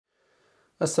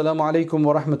Assalamu alaikum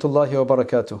wa rahmatullahi wa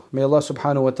barakatuh. May Allah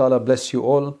subhanahu wa ta'ala bless you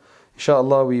all.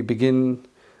 Inshallah, we begin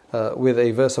with a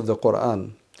verse of the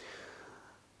Quran.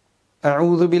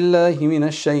 أعوذ بالله من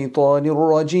الشيطان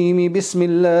الرجيم بسم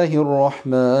الله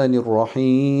الرحمن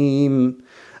الرحيم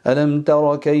ألم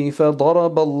تر كيف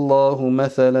ضرب الله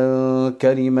مثلا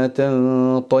كلمة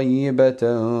طيبة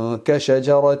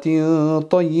كشجرة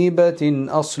طيبة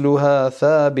أصلها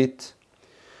ثابت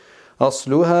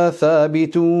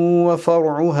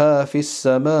وفرعها في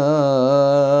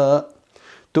السماء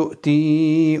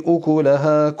تؤتي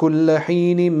أكلها كل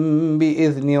حين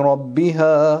بإذن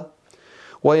ربها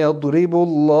ويضرب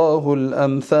الله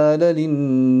الأمثال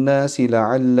للناس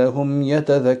لعلهم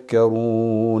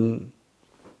يتذكرون.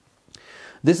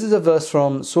 This is a verse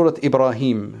from Surah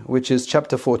Ibrahim, which is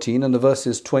chapter 14, and the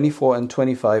verses 24 and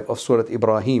 25 of Surah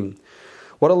Ibrahim.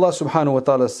 What Allah subhanahu wa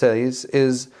ta'ala says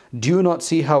is, do you not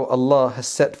see how Allah has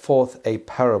set forth a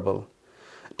parable?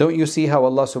 Don't you see how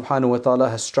Allah subhanahu wa ta'ala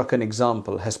has struck an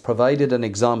example, has provided an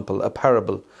example, a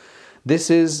parable? The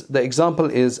example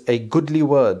is a goodly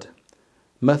word.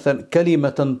 مثل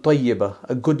كلمة طيبة,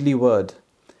 a goodly word.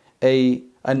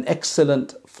 An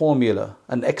excellent formula,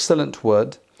 an excellent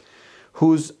word,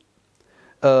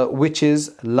 which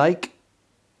is like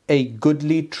a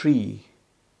goodly tree.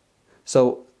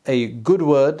 So, a good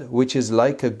word which is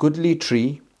like a goodly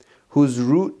tree whose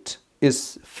root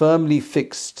is firmly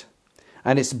fixed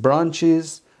and its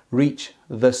branches reach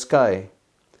the sky,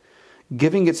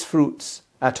 giving its fruits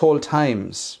at all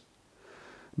times.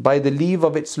 By the leave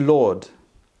of its Lord,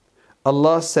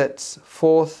 Allah sets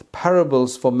forth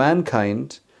parables for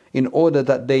mankind in order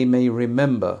that they may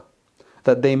remember,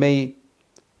 that they may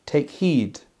take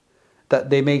heed, that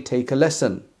they may take a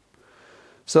lesson.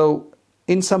 So,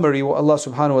 in summary, what Allah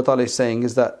subhanahu wa ta'ala is saying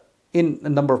is that in a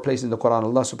number of places in the Quran,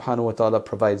 Allah subhanahu wa ta'ala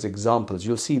provides examples.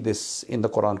 You'll see this in the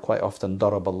Quran quite often.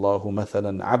 ضَرَبَ اللَّهُ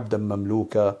مَثَلًا عَبْدًا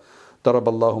مَمْلُوكًا ضَرَبَ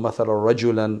اللَّهُ مَثَلًا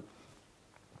رَجُلًا.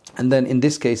 And then in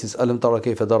this case it's أَلَمْ تَرَ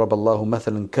كَيْفَ ضَرَبَ اللَّهُ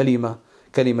مَثَلًا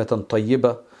كَلِمَةً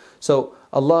طَيِّبَةً. So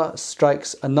Allah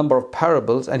strikes a number of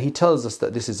parables and He tells us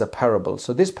that this is a parable.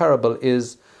 So this parable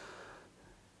is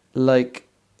like,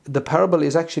 the parable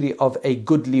is actually of a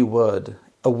goodly word.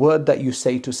 A word that you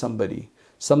say to somebody,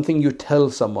 something you tell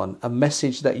someone, a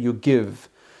message that you give,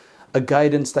 a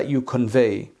guidance that you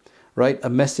convey, right? A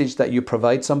message that you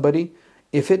provide somebody.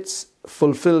 If it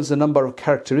fulfills a number of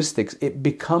characteristics, it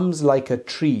becomes like a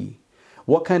tree.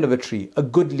 What kind of a tree? A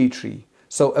goodly tree.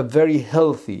 So a very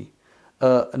healthy,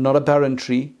 not a barren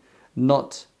tree,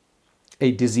 not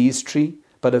a diseased tree,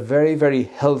 but a very, very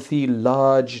healthy,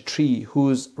 large tree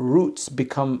whose roots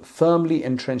become firmly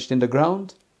entrenched in the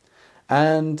ground,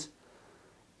 and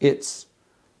its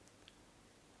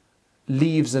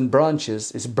leaves and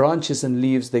branches,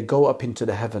 they go up into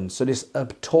the heavens. So this a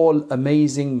tall,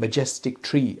 amazing, majestic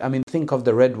tree. I mean, think of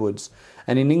the redwoods.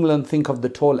 And in England, think of the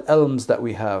tall elms that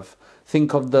we have.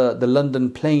 Think of the London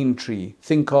plane tree.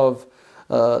 Think of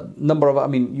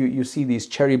you see these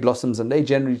cherry blossoms, and they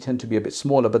generally tend to be a bit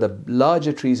smaller, but the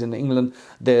larger trees in England,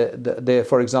 they're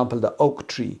for example, the oak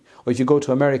tree. Or if you go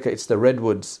to America, it's the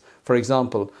redwoods, for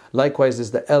example. Likewise,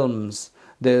 there's the elms.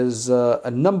 There's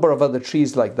a number of other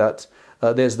trees like that.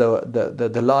 There's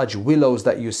the large willows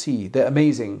that you see. They're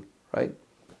amazing, right?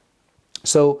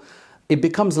 So it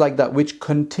becomes like that, which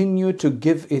continue to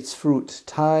give its fruit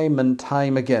time and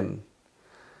time again.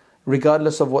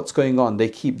 Regardless of what's going on, they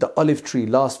keep. The olive tree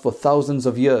lasts for thousands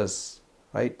of years,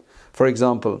 right? For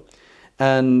example.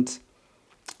 And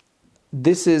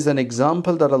this is an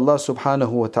example that Allah subhanahu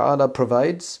wa ta'ala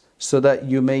provides so that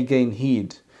you may gain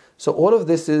heed. So all of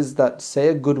this is that say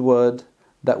a good word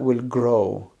that will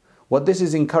grow. What this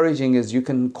is encouraging is, you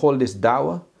can call this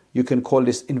da'wah, you can call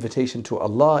this invitation to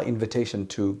Allah, invitation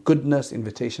to goodness,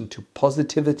 invitation to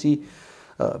positivity.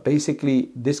 Basically,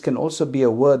 this can also be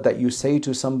a word that you say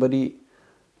to somebody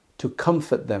to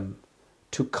comfort them,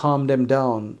 to calm them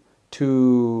down,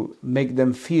 to make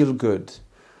them feel good.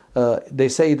 They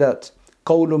say that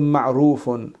قَوْلٌ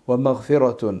مَعْرُوفٌ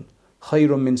وَمَغْفِرَةٌ خَيْرٌ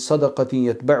مِّن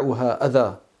صَدَقَةٍ يَتْبَعُهَا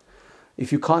أَذًى.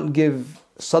 If you can't give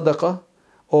sadaqah,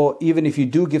 or even if you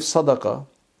do give sadaqah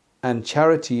and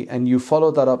charity, and you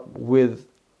follow that up with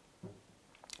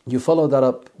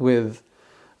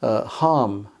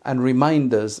harm and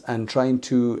reminders and trying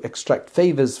to extract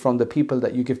favors from the people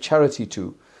that you give charity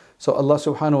to. So Allah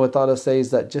subhanahu wa ta'ala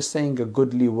says that just saying a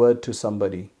goodly word to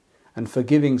somebody and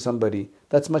forgiving somebody,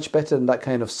 that's much better than that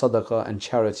kind of sadaqah and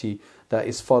charity that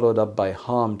is followed up by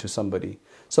harm to somebody.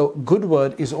 So good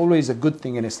word is always a good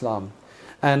thing in Islam.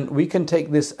 And we can take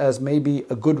this as maybe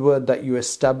a good word that you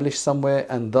establish somewhere,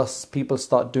 and thus people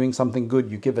start doing something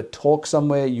good. You give a talk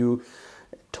somewhere, you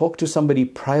talk to somebody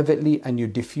privately and you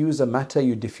diffuse a matter,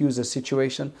 you diffuse a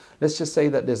situation. Let's just say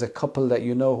that there's a couple that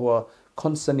you know who are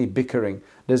constantly bickering.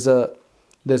 There's a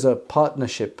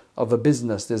partnership of a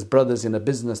business. There's brothers in a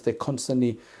business. They're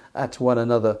constantly at one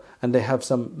another and they have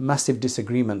some massive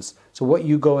disagreements. So what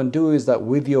you go and do is that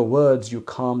with your words, you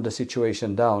calm the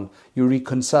situation down. You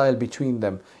reconcile between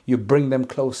them. You bring them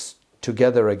close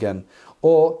together again.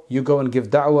 Or you go and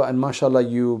give da'wah and mashallah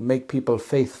you make people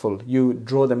faithful. You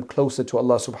draw them closer to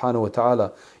Allah subhanahu wa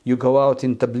ta'ala. You go out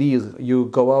in tabligh, you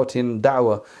go out in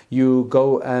da'wah, you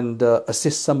go and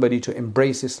assist somebody to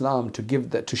embrace Islam, to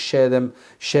give that, to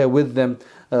share with them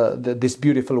this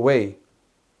beautiful way.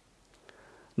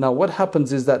 Now what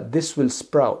happens is that this will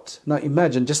sprout. Now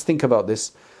imagine, just think about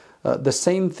this. The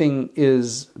same thing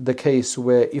is the case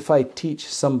where if I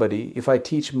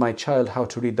teach my child how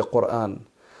to read the Quran.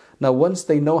 Now once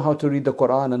they know how to read the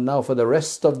Quran and now for the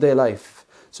rest of their life.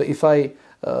 So if I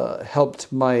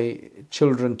helped my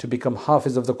children to become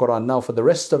hafiz of the Quran, now for the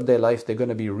rest of their life they're going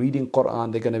to be reading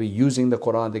Quran, they're going to be using the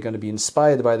Quran, they're going to be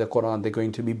inspired by the Quran, they're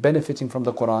going to be benefiting from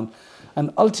the Quran,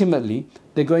 and ultimately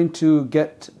they're going to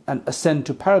get and ascend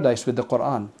to paradise with the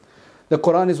Quran. The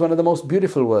Quran is one of the most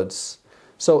beautiful words.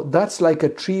 So that's like a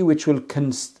tree which will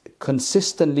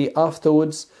consistently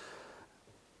afterwards,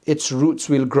 its roots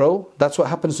will grow. That's what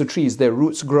happens to trees. Their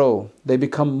roots grow. They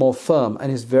become more firm,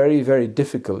 and it's very, very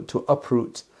difficult to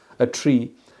uproot a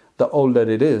tree the older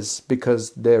it is, because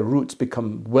their roots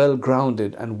become well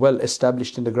grounded and well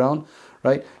established in the ground,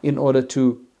 right? In order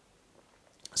to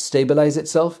stabilize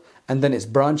itself, and then its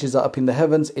branches are up in the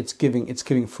heavens. It's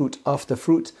giving fruit after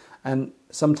fruit, and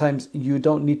sometimes you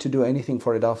don't need to do anything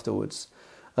for it afterwards.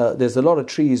 There's a lot of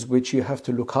trees which you have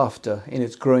to look after in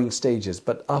its growing stages,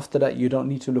 but after that you don't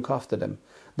need to look after them.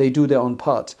 They do their own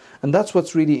part. And that's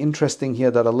what's really interesting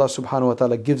here, that Allah subhanahu wa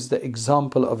ta'ala gives the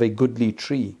example of a goodly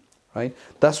tree, right?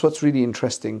 That's what's really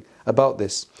interesting about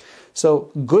this. So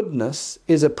goodness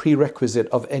is a prerequisite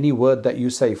of any word that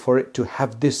you say for it to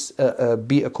have this,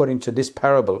 be according to this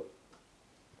parable.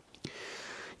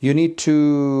 You need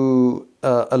to,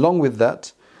 along with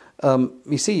that,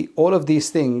 you see, all of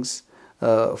these things,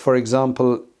 for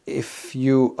example, if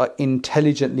you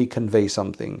intelligently convey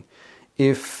something,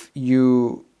 if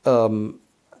you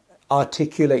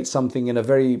articulate something in a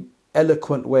very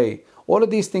eloquent way, all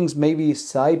of these things may be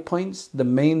side points. The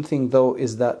main thing though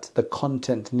is that the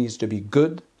content needs to be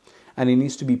good and it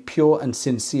needs to be pure and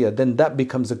sincere. Then that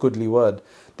becomes a goodly word.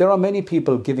 There are many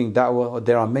people giving da'wah, or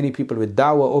there are many people with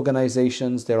da'wah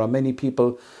organizations, there are many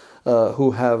people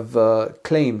who have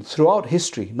claimed throughout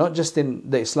history, not just in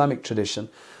the Islamic tradition,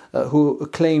 who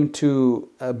claim to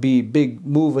be big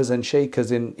movers and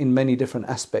shakers in many different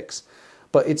aspects.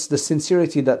 But it's the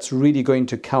sincerity that's really going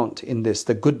to count in this,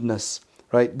 the goodness,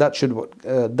 right?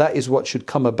 That is what should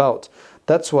come about.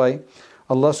 That's why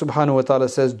Allah subhanahu wa ta'ala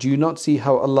says, do you not see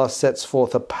how Allah sets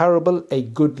forth a parable, a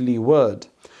goodly word?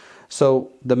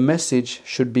 So the message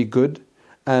should be good,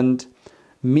 and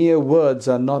mere words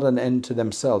are not an end to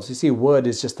themselves. You see, word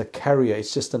is just a carrier.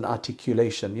 It's just an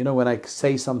articulation. You know, when I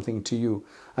say something to you,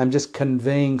 I'm just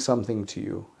conveying something to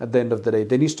you at the end of the day.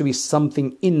 There needs to be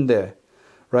something in there,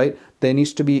 right? There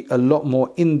needs to be a lot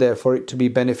more in there for it to be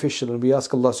beneficial. And we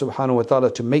ask Allah subhanahu wa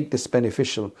ta'ala to make this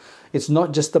beneficial. It's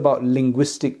not just about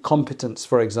linguistic competence,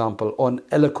 for example, or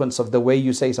eloquence of the way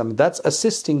you say something. That's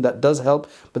assisting, that does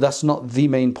help, but that's not the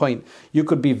main point. You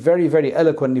could be very, very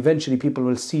eloquent, and eventually people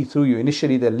will see through you.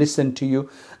 Initially they'll listen to you,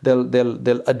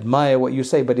 they'll admire what you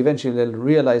say, but eventually they'll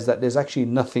realize that there's actually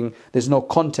nothing, there's no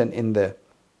content in there.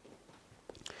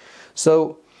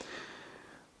 So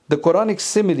the Quranic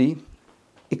simile,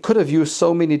 it could have used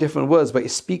so many different words, but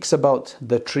it speaks about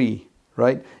the tree,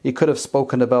 right? It could have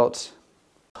spoken about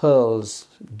pearls,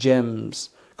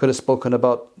 gems, could have spoken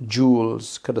about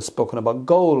jewels, could have spoken about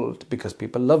gold because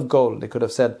people love gold. They could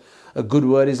have said a good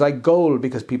word is like gold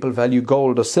because people value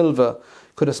gold or silver.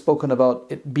 Could have spoken about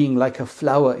it being like a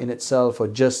flower in itself or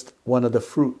just one of the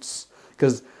fruits.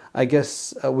 Because I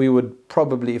guess we would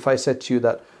probably, if I said to you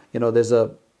that, you know,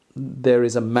 there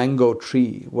is a mango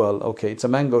tree. Well, okay, it's a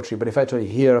mango tree. But if I tell you,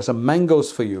 here are some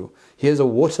mangoes for you, here's a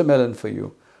watermelon for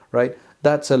you, right?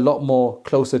 That's a lot more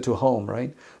closer to home,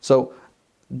 right? So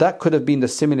that could have been the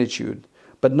similitude.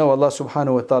 But no, Allah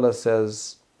subhanahu wa ta'ala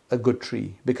says a good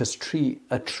tree, because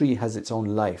a tree has its own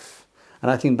life. And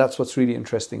I think that's what's really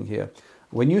interesting here.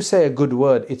 When you say a good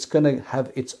word, it's going to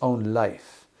have its own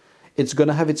life. It's going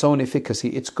to have its own efficacy.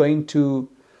 It's going to,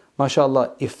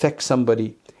 mashallah, affect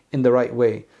somebody in the right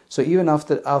way. So even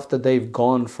after they've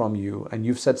gone from you and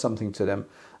you've said something to them,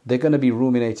 they're going to be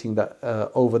ruminating that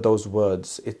over those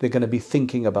words. They're going to be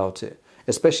thinking about it.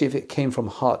 especially if it came from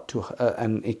heart to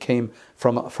and it came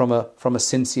from a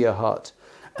sincere heart.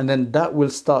 And then that will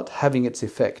start having its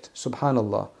effect.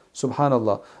 Subhanallah,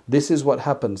 subhanallah. This is what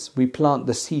happens. We plant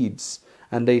the seeds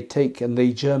and they take and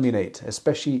they germinate,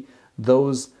 especially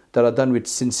those that are done with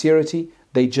sincerity.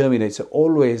 They germinate. So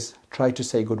always try to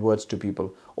say good words to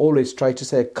people. Always try to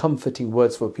say comforting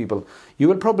words for people. You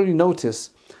will probably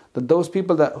notice that those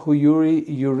people who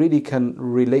you really can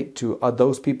relate to are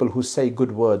those people who say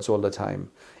good words all the time.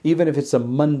 Even if it's a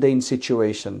mundane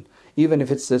situation, even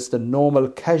if it's just a normal,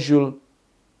 casual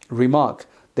remark,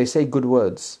 they say good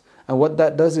words. And what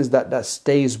that does is that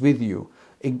stays with you.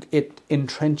 It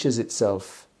entrenches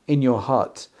itself in your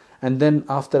heart. And then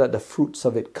after that, the fruits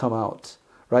of it come out.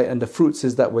 Right? And the fruits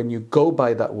is that when you go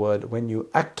by that word, when you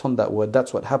act on that word,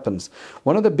 that's what happens.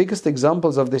 One of the biggest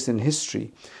examples of this in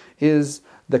history is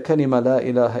the kalima la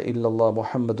ilaha illallah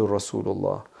Muhammadur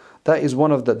Rasulullah. That is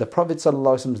one of the Prophet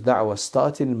ﷺ's da'wah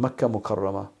started in Makkah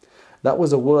Mukarramah. That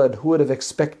was a word, who would have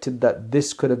expected that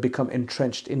this could have become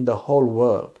entrenched in the whole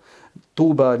world?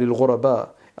 Tuba lil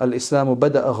ghuraba, al-Islamu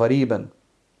bada'a ghariban.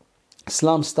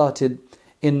 Islam started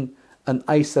in an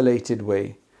isolated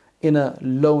way, in a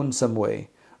lonesome way,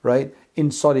 right?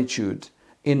 In solitude,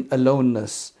 in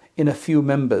aloneness, in a few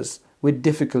members, with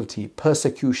difficulty,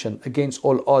 persecution, against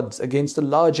all odds, against a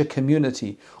larger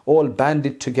community, all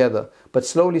banded together. But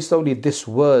slowly, this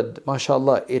word,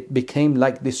 mashallah, it became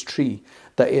like this tree,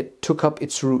 that it took up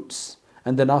its roots.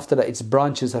 And then after that, its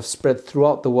branches have spread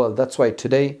throughout the world. That's why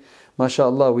today,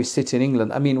 mashallah, we sit in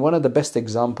England. I mean, one of the best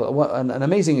example, an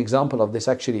amazing example of this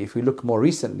actually, if we look more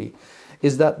recently,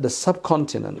 is that the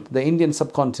subcontinent, the Indian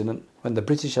subcontinent, when the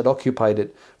British had occupied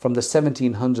it from the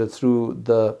 1700s through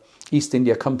the East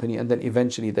India Company, and then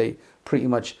eventually they pretty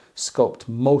much scoped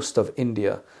most of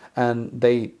India, and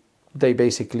they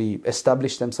basically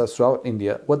established themselves throughout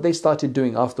India. What they started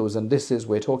doing afterwards, and this is,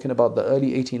 we're talking about the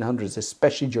early 1800s,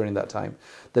 especially during that time,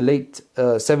 the late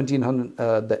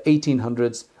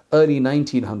 1800s, early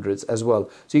 1900s as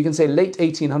well. So you can say late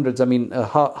 1800s, I mean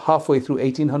halfway through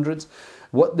 1800s.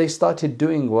 What they started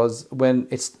doing was when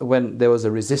there was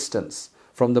a resistance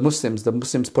from the Muslims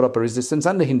put up a resistance,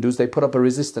 and the Hindus, they put up a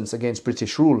resistance against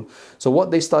British rule. So what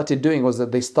they started doing was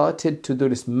that they started to do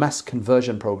this mass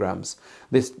conversion programs.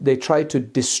 They tried to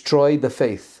destroy the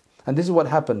faith. And this is what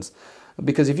happens.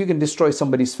 Because if you can destroy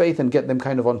somebody's faith and get them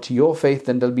kind of onto your faith,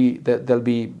 then they'll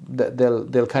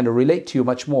kind of relate to you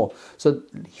much more. So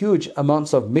huge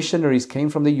amounts of missionaries came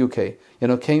from the UK,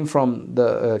 came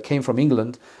from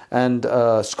England and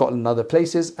Scotland and other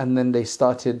places, and then they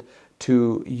started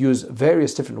to use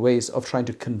various different ways of trying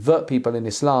to convert people in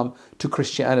Islam to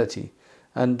Christianity.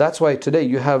 And that's why today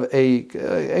you have a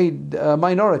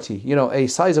minority, a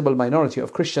sizable minority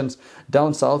of Christians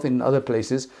down south in other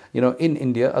places, in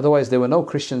India. Otherwise, there were no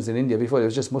Christians in India before. It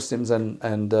was just Muslims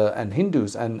and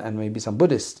Hindus and maybe some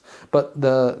Buddhists. But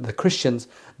the Christians,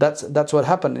 that's what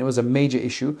happened. It was a major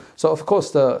issue. So of course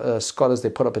the scholars,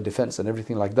 they put up a defense and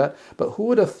everything like that. But who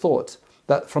would have thought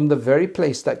that from the very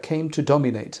place that came to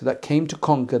dominate, that came to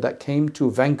conquer, that came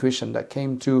to vanquish, and that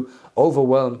came to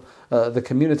overwhelm the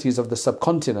communities of the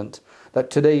subcontinent, that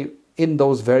today in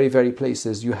those very, very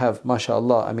places you have,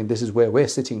 mashallah, I mean, this is where we're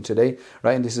sitting today,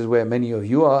 right? And this is where many of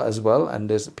you are as well, and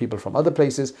there's people from other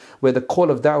places where the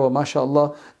call of da'wah,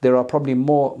 mashallah, there are probably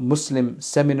more Muslim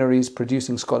seminaries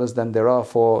producing scholars than there are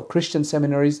for Christian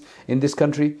seminaries in this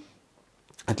country.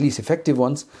 At least effective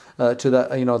ones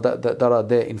that are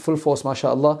there in full force,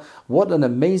 mashallah. What an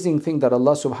amazing thing that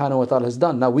Allah subhanahu wa ta'ala has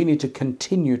done. Now we need to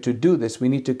continue to do this. We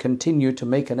need to continue to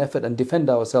make an effort and defend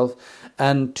ourselves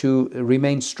and to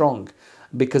remain strong,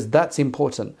 because that's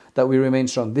important, that we remain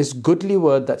strong. This goodly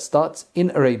word that starts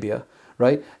in Arabia,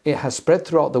 right? It has spread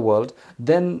throughout the world.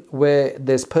 Then where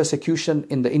there's persecution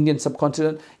in the Indian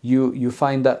subcontinent, you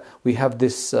find that we have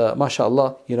this,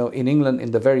 mashallah, in England,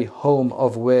 in the very home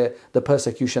of where the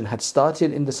persecution had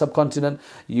started in the subcontinent,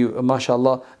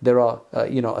 mashallah, there are,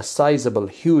 a sizable,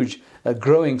 huge,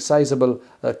 growing sizable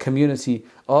community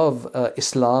of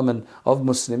Islam and of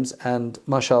Muslims, and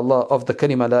mashallah, of the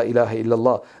kalima la ilaha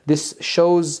illallah. This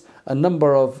shows a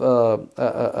number of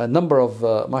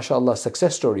mashallah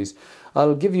success stories.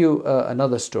 I'll give you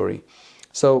another story.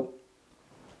 So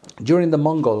during the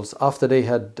Mongols, after they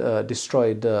had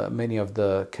destroyed many of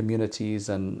the communities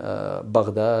and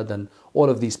Baghdad and all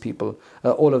of these people,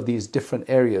 all of these different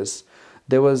areas,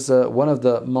 there was one of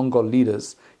the Mongol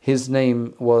leaders. His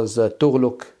name was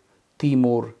Tughlaq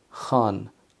Timur Khan.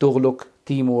 Tughlaq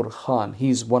Timur Khan.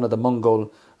 He's one of the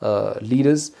Mongol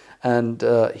leaders, and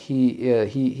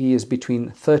he is between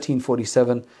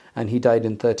 1347 and he died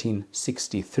in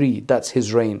 1363. That's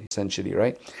his reign, essentially,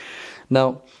 right?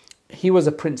 Now, he was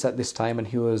a prince at this time, and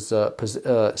he was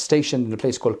stationed in a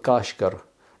place called Kashgar.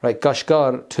 Right,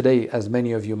 Kashgar today, as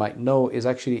many of you might know, is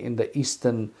actually in the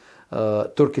eastern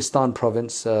Turkestan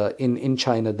province in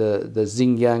China, the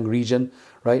Xinjiang region.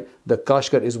 Right, the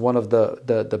Kashgar is one of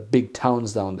the big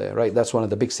towns down there. Right, that's one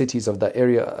of the big cities of that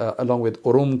area, along with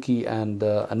Urumqi and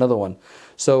another one.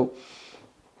 So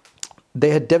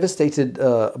they had devastated.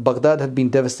 Baghdad had been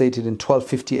devastated in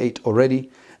 1258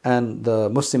 already, and the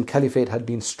Muslim Caliphate had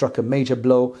been struck a major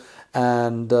blow,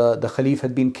 and the Khalif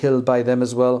had been killed by them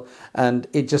as well. And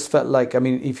it just felt like, I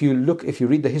mean, if you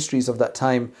read the histories of that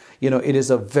time, it is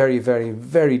a very, very,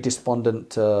 very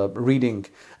despondent reading,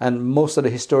 and most of the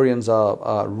historians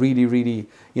are really, really,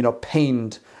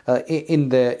 pained in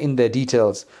their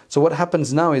details. So what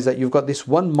happens now is that you've got this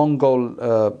one Mongol,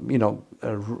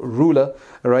 ruler,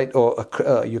 right, or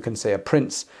you can say a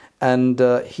prince, and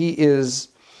he is,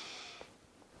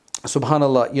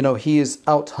 subhanallah, he is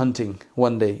out hunting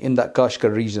one day in that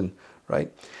Kashgar region,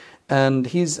 right? And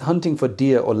he's hunting for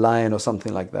deer or lion or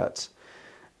something like that.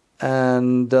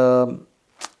 And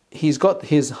he's got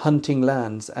his hunting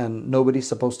lands, and nobody's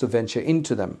supposed to venture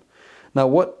into them. Now,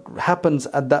 what happens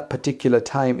at that particular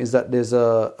time is that there's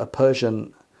a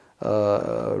Persian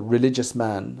religious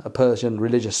man, a Persian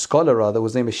religious scholar rather,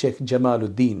 whose name is Sheikh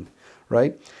Jamaluddin,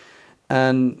 right?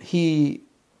 And he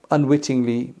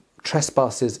unwittingly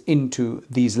trespasses into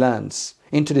these lands,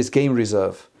 into this game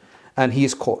reserve, and he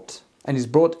is caught, and he's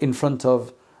brought in front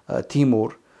of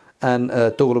Timur and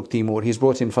Tughlaq Timur. He's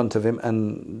brought in front of him,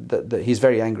 and he's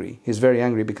very angry. He's very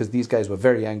angry because these guys were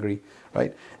very angry,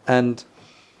 right? And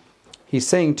he's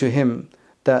saying to him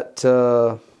that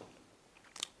as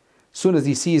soon as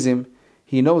he sees him,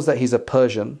 he knows that he's a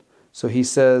Persian. So he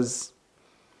says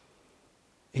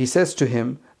to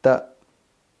him that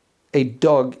a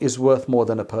dog is worth more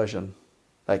than a Persian.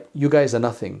 Like, you guys are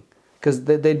nothing, because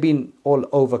they'd been all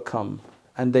overcome,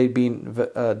 and they'd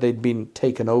been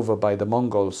taken over by the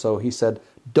Mongols. So he said,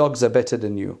 dogs are better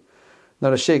than you. Now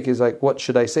the Sheikh is like, what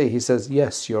should I say? He says,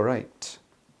 yes, you're right.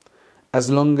 As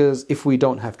long as, if we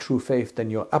don't have true faith, then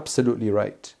you're absolutely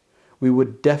right. We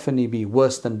would definitely be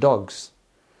worse than dogs.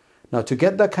 Now, to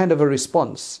get that kind of a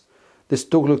response, this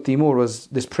Tughlaq Timur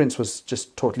this prince was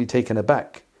just totally taken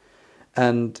aback.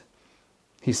 And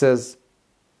he says,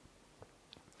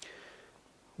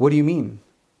 what do you mean?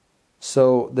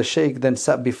 So the Sheikh then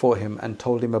sat before him and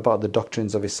told him about the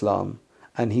doctrines of Islam.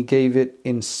 And he gave it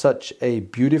in such a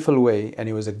beautiful way, and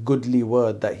it was a goodly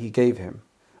word that he gave him,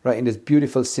 right? In this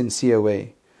beautiful, sincere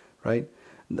way, right?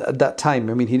 At that time,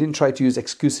 I mean, he didn't try to use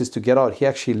excuses to get out. He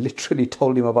actually literally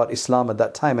told him about Islam at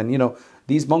that time. And,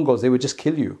 these Mongols, they would just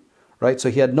kill you, right? So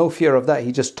he had no fear of that.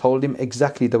 He just told him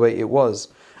exactly the way it was.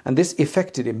 And this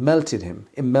affected him, melted him.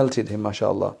 It melted him,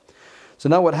 mashallah. So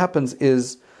now what happens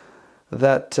is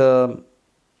that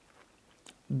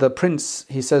the prince,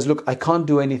 he says, look, I can't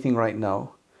do anything right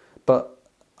now, but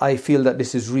I feel that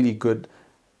this is really good.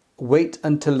 Wait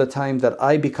until the time that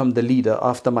I become the leader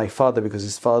after my father, because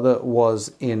his father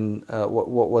was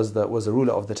was the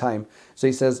ruler of the time. So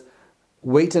he says,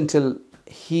 wait until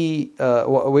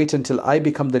I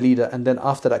become the leader, and then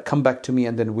after that, come back to me,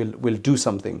 and then we'll do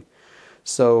something.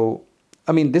 So,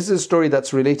 I mean, this is a story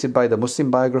that's related by the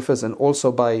Muslim biographers and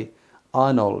also by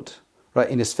Arnold, right,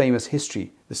 in his famous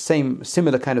history. The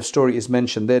similar kind of story is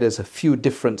mentioned there. There's a few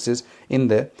differences in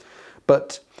there,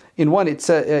 but in one, it's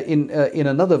in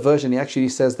another version, he actually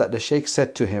says that the Sheikh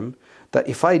said to him that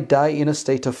if I die in a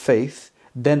state of faith,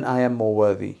 then I am more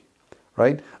worthy,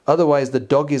 right? Otherwise, the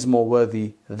dog is more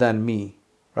worthy than me,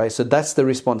 right? So that's the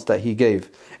response that he gave.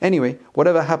 Anyway,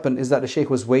 whatever happened is that the Sheikh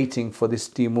was waiting for this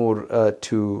Timur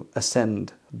to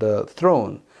ascend the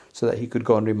throne so that he could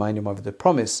go and remind him of the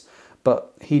promise.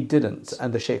 But he didn't,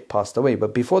 and the Sheikh passed away.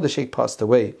 But before the Sheikh passed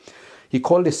away, he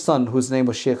called his son, whose name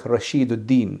was Sheikh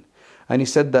Rashiduddin, and he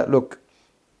said that, look,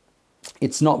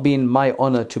 it's not been my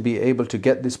honor to be able to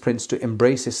get this prince to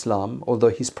embrace Islam, although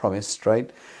he's promised,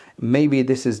 right? Maybe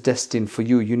this is destined for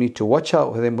you. You need to watch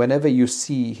out with him whenever you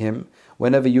see him,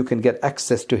 whenever you can get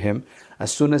access to him.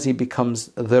 As soon as he becomes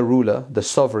the ruler, the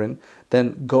sovereign,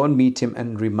 then go and meet him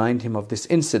and remind him of this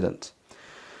incident.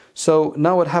 So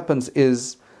now what happens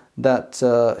is that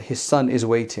his son is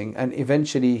waiting, and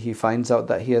eventually he finds out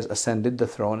that he has ascended the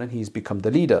throne and he's become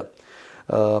the leader.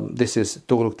 This is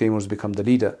Tughlaq Timur's become the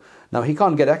leader. Now he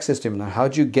can't get access to him. Now how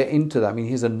do you get into that? I mean,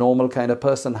 he's a normal kind of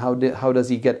person. How does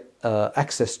he get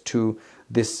access to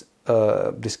this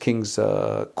king's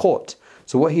court?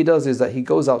 So what he does is that he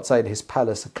goes outside his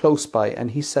palace close by,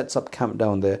 and he sets up camp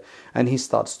down there, and he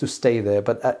starts to stay there.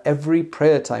 But at every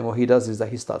prayer time, what he does is that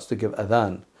he starts to give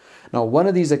adhan. Now, one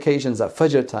of these occasions at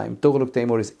Fajr time, Tughlaq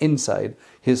Taimur is inside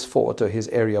his fort or his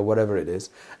area, whatever it is,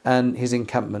 and his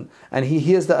encampment, and he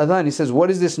hears the adhan. He says,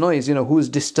 what is this noise? Who's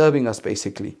disturbing us,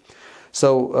 basically?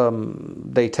 So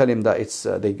they tell him that it's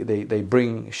they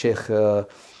bring Sheikh.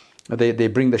 They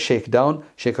bring the Sheikh down.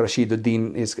 Sheikh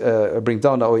Rashiduddin is bring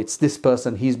down. Oh, it's this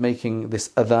person. He's making this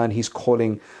adhan. He's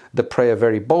calling the prayer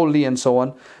very boldly and so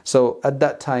on. So at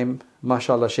that time,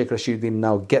 mashallah, Sheikh Rashiduddin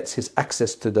now gets his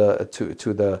access to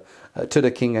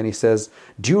the king, and he says,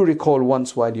 "Do you recall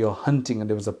once while you're hunting, and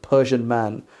there was a Persian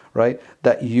man, right,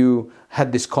 that you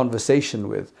had this conversation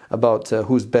with about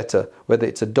who's better, whether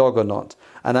it's a dog or not?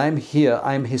 And I'm here,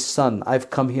 I'm his son.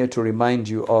 I've come here to remind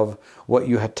you of what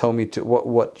you had told me to,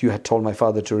 what you had told my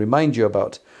father to remind you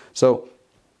about." So,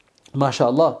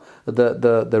 mashallah,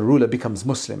 the ruler becomes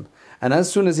Muslim. And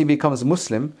as soon as he becomes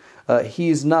Muslim,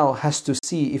 he now has to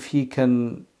see if he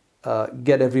can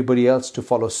get everybody else to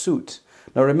follow suit.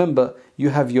 Now remember, you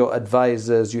have your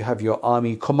advisors, you have your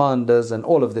army commanders and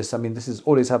all of this. I mean, this is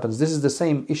always happens. This is the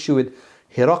same issue with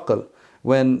Hiraql.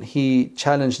 When he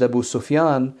challenged Abu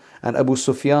Sufyan, and Abu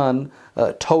Sufyan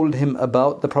told him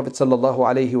about the Prophet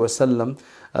ﷺ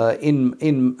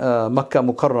in Makkah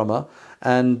Mukarramah,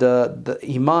 and the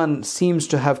Iman seems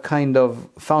to have kind of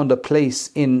found a place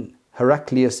in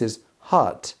Heraclius's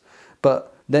heart.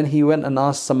 But then he went and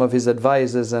asked some of his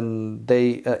advisors, and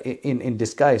they, in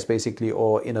disguise basically,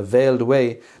 or in a veiled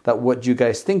way, that what do you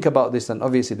guys think about this? And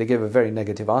obviously they gave a very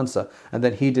negative answer, and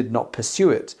then he did not pursue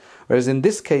it. Whereas in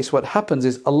this case, what happens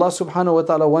is Allah subhanahu wa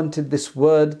ta'ala wanted this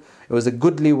word. It was a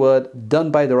goodly word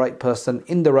done by the right person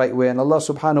in the right way, and Allah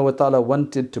subhanahu wa ta'ala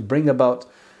wanted to bring about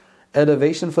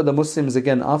elevation for the Muslims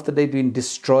again after they'd been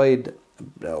destroyed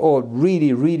or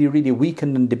really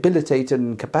weakened and debilitated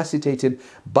and incapacitated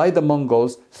by the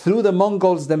Mongols, through the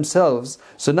Mongols themselves.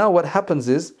 So now what happens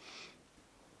is,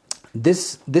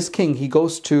 this king, he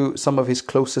goes to some of his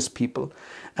closest people,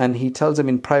 and he tells them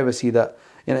in privacy that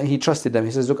he trusted them.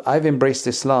 He says, look, I've embraced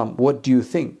Islam. What do you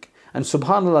think? And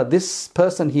subhanAllah, this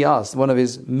person, he asked, one of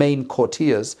his main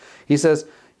courtiers, he says,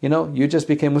 you just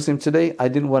became Muslim today. I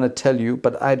didn't want to tell you,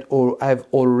 but I've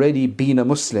already been a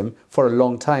Muslim for a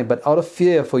long time. But out of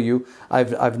fear for you,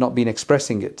 I've not been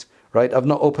expressing it, right? I've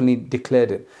not openly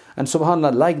declared it. And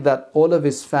subhanAllah, like that, all of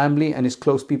his family and his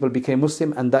close people became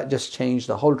Muslim, and that just changed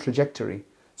the whole trajectory.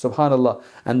 Subhanallah.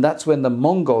 And that's when the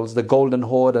Mongols, the Golden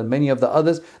Horde, and many of the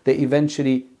others, they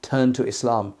eventually turned to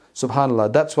Islam.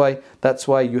 Subhanallah. That's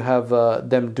why you have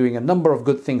them doing a number of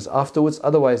good things afterwards.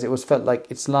 Otherwise, it was felt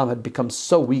like Islam had become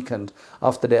so weakened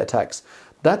after their attacks.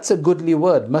 That's a goodly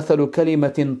word. مَثَلُ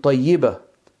كَلِمَةٍ طَيِّبَةٍ.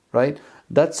 Right?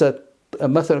 That's a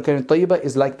مَثَلُ كَلِمَةٍ طَيِّبَةٍ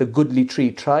is like the goodly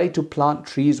tree. Try to plant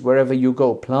trees wherever you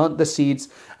go. Plant the seeds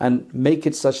and make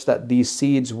it such that these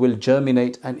seeds will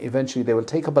germinate, and eventually they will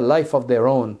take up a life of their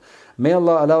own. May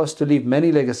Allah allow us to leave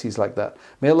many legacies like that.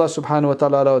 May Allah subhanahu wa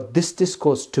ta'ala allow this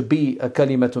discourse to be a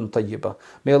kalimatun tayyibah.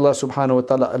 May Allah subhanahu wa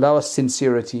ta'ala allow us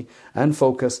sincerity and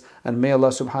focus. And may Allah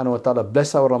subhanahu wa ta'ala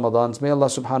bless our Ramadans. May Allah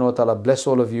subhanahu wa ta'ala bless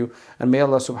all of you. And may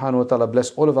Allah subhanahu wa ta'ala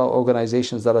bless all of our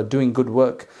organizations that are doing good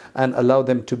work, and allow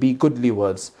them to be goodly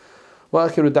words. Wa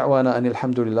akhiru da'wana anil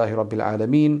hamdulillahi rabbil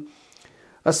alameen.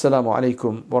 Assalamu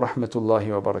alaikum wa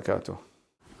rahmatullahi wa barakatuh.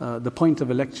 The point of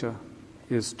a lecture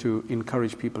is to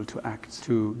encourage people to act,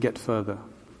 to get further,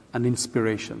 an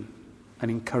inspiration, an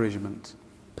encouragement,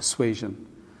 persuasion.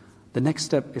 The next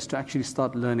step is to actually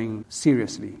start learning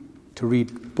seriously, to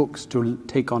read books, to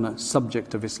take on a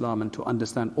subject of Islam, and to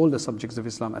understand all the subjects of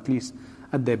Islam, at least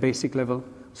at their basic level,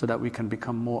 so that we can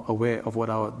become more aware of what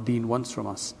our deen wants from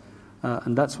us.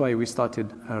 And that's why we started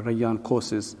Rayyan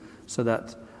courses, so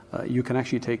that you can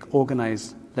actually take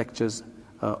organized lectures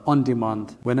on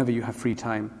demand whenever you have free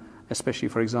time. Especially,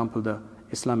 for example, the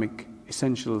Islamic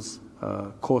Essentials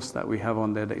course that we have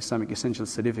on there, the Islamic Essentials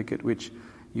Certificate, which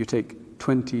you take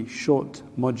 20 short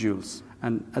modules.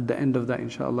 And at the end of that,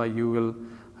 inshallah, you will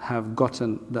have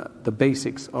gotten the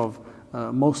basics of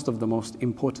most of the most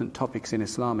important topics in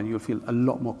Islam, and you'll feel a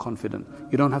lot more confident.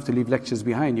 You don't have to leave lectures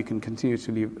behind. You can continue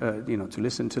to leave, to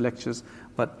listen to lectures,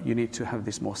 but you need to have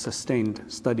this more sustained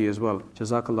study as well.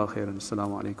 Jazakallah khairan.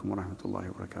 Assalamu alaikum wa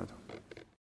rahmatullahi wa barakatuh.